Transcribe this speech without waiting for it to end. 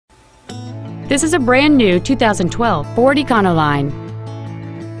This is a brand new 2012 Ford ECONOLINE.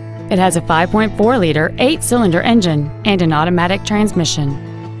 It has a 5.4-liter 8-cylinder engine and an automatic transmission.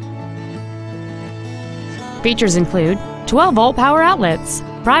 Features include 12-volt power outlets,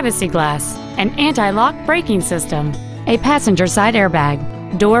 privacy glass, an anti-lock braking system, a passenger side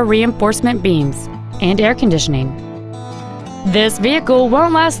airbag, door reinforcement beams, and air conditioning. This vehicle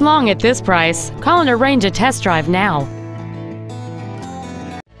won't last long at this price. Call and arrange a test drive now.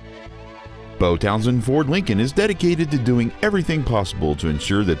 Beau Townsend Ford Lincoln is dedicated to doing everything possible to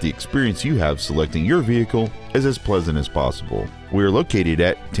ensure that the experience you have selecting your vehicle is as pleasant as possible. We are located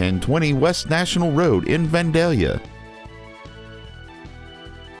at 1020 West National Road in Vandalia.